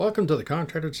Welcome to the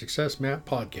Contractor Success Map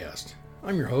podcast.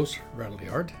 I'm your host, Bradley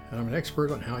Hart, and I'm an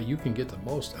expert on how you can get the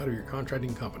most out of your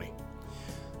contracting company.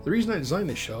 The reason I designed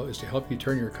this show is to help you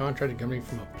turn your contracting company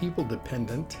from a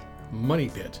people-dependent money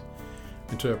pit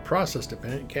into a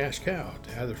process-dependent cash cow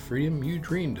to have the freedom you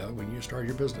dreamed of when you started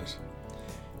your business.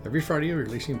 Every Friday, we're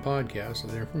releasing podcasts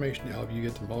with information to help you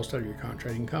get the most out of your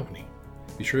contracting company.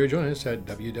 Be sure to join us at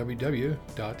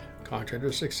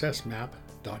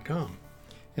www.contractorsuccessmap.com.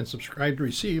 and subscribe to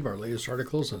receive our latest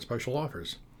articles and special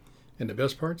offers. And the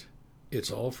best part,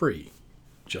 it's all free,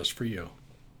 just for you.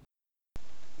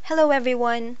 Hello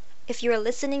everyone! If you're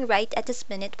listening right at this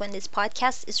minute when this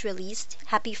podcast is released,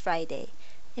 happy Friday.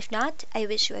 If not, I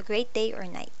wish you a great day or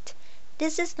night.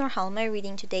 This is Norhalma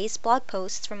reading today's blog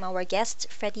post from our guest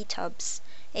Freddie Tubbs,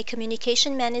 a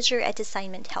communication manager at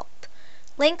Assignment Help.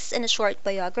 Links and a short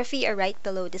biography are right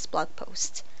below this blog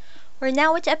post. We're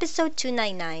now at episode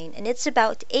 299, and it's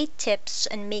about 8 tips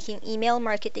on making email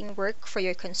marketing work for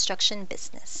your construction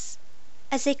business.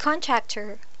 As a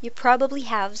contractor, you probably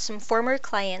have some former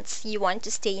clients you want to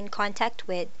stay in contact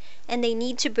with, and they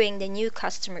need to bring the new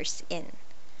customers in.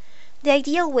 The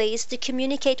ideal way is to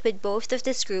communicate with both of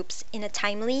these groups in a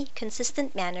timely,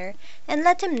 consistent manner and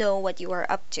let them know what you are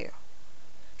up to.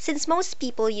 Since most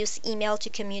people use email to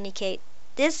communicate,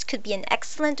 this could be an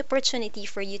excellent opportunity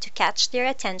for you to catch their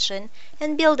attention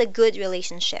and build a good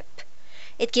relationship.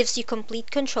 It gives you complete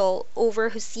control over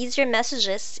who sees your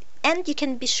messages, and you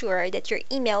can be sure that your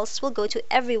emails will go to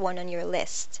everyone on your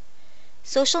list.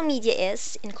 Social media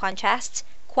is, in contrast,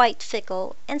 quite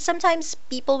fickle, and sometimes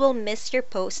people will miss your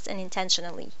posts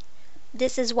unintentionally.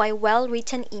 This is why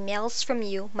well-written emails from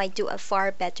you might do a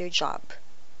far better job.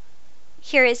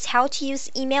 Here is how to use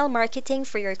email marketing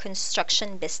for your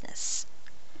construction business.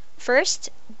 First,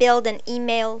 build an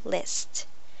email list.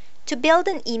 To build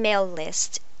an email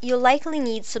list, you'll likely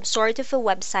need some sort of a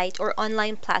website or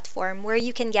online platform where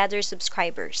you can gather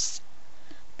subscribers.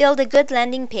 Build a good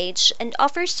landing page and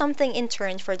offer something in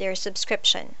turn for their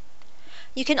subscription.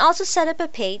 You can also set up a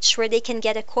page where they can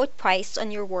get a quote price on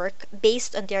your work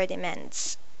based on their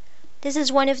demands. This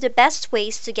is one of the best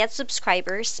ways to get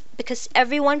subscribers because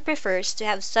everyone prefers to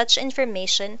have such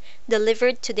information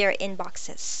delivered to their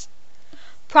inboxes.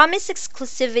 Promise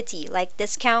exclusivity like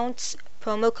discounts,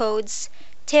 promo codes,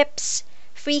 tips,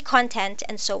 free content,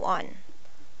 and so on.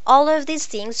 All of these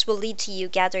things will lead to you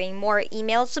gathering more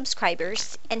email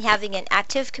subscribers and having an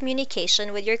active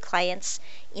communication with your clients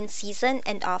in season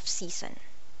and off season.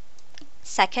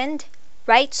 Second,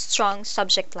 write strong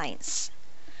subject lines.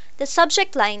 The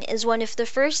subject line is one of the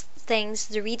first things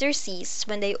the reader sees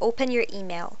when they open your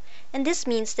email, and this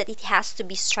means that it has to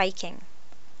be striking.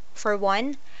 For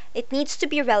one, it needs to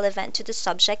be relevant to the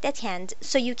subject at hand,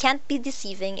 so you can't be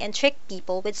deceiving and trick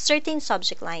people with certain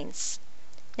subject lines.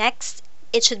 Next,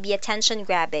 it should be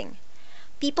attention-grabbing.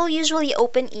 People usually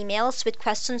open emails with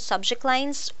question subject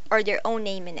lines or their own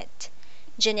name in it.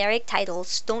 Generic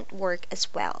titles don't work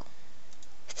as well.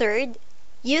 Third,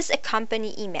 use a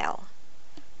company email.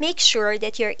 Make sure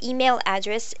that your email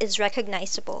address is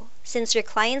recognizable, since your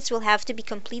clients will have to be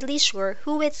completely sure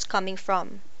who it's coming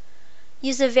from.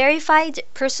 Use a verified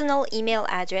personal email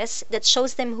address that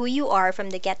shows them who you are from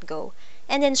the get-go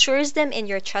and ensures them in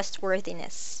your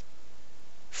trustworthiness.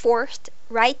 Fourth,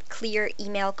 write clear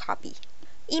email copy.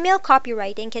 Email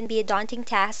copywriting can be a daunting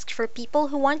task for people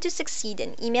who want to succeed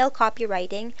in email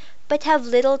copywriting but have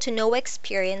little to no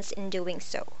experience in doing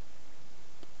so.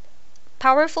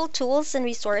 Powerful tools and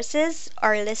resources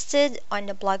are listed on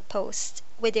the blog post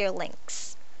with their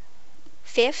links.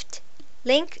 Fifth,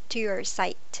 link to your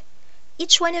site.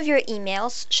 Each one of your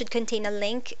emails should contain a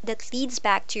link that leads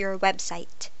back to your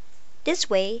website. This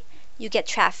way, you get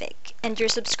traffic, and your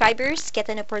subscribers get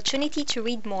an opportunity to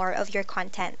read more of your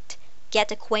content,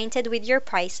 get acquainted with your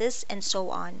prices, and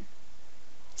so on.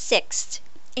 Sixth,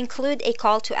 include a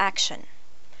call to action.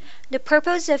 The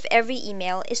purpose of every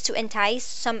email is to entice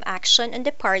some action on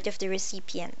the part of the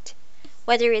recipient.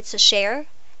 Whether it's a share,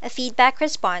 a feedback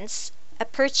response, a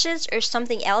purchase, or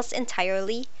something else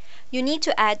entirely, you need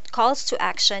to add calls to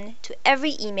action to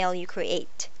every email you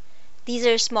create. These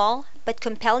are small but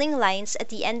compelling lines at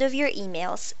the end of your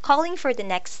emails calling for the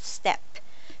next step.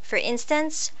 For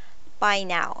instance, buy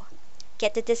now,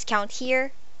 get the discount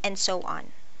here, and so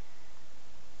on.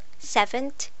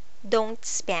 Seventh, don't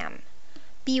spam.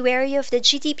 Be wary of the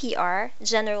GDPR,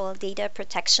 General Data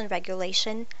Protection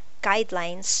Regulation,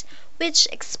 guidelines, which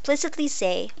explicitly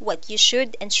say what you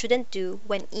should and shouldn't do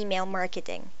when email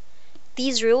marketing.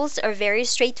 These rules are very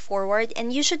straightforward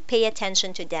and you should pay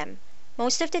attention to them.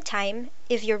 Most of the time,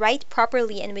 if you write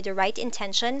properly and with the right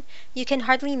intention, you can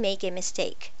hardly make a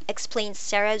mistake, explains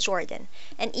Sarah Jordan,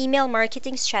 an email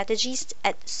marketing strategist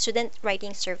at Student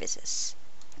Writing Services.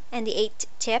 And the eighth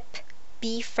tip,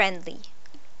 be friendly.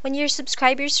 When your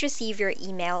subscribers receive your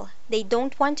email, they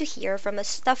don't want to hear from a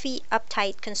stuffy,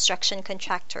 uptight construction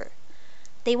contractor.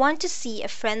 They want to see a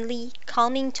friendly,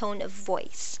 calming tone of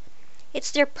voice.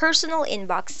 It's their personal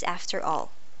inbox after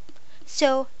all.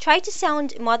 So, try to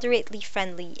sound moderately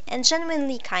friendly and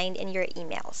genuinely kind in your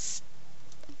emails.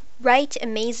 Write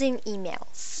amazing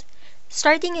emails.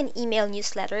 Starting an email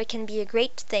newsletter can be a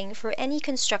great thing for any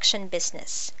construction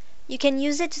business. You can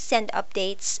use it to send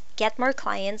updates, get more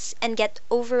clients, and get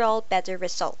overall better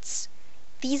results.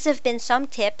 These have been some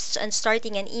tips on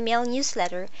starting an email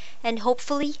newsletter, and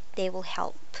hopefully they will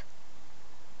help.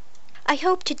 I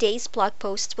hope today's blog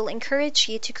post will encourage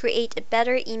you to create a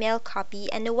better email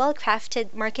copy and a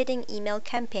well-crafted marketing email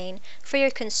campaign for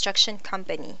your construction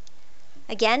company.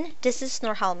 Again, this is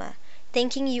Norhalma,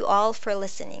 thanking you all for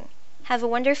listening. Have a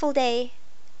wonderful day.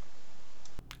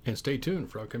 And stay tuned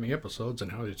for upcoming episodes on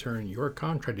how to turn your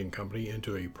contracting company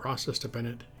into a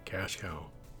process-dependent cash cow.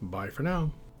 Bye for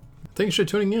now. Thanks for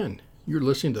tuning in. You're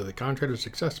listening to the Contractor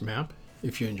Success Map.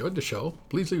 If you enjoyed the show,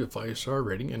 please leave a 5-star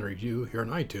rating and review here on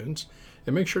iTunes,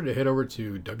 and make sure to head over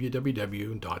to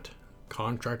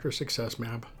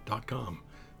www.contractorsuccessmap.com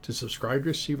to subscribe to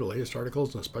receive the latest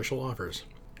articles and special offers.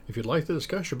 If you'd like to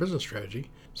discuss your business strategy,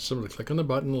 simply click on the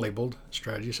button labeled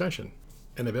Strategy Session.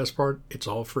 And the best part, it's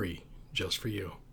all free, just for you.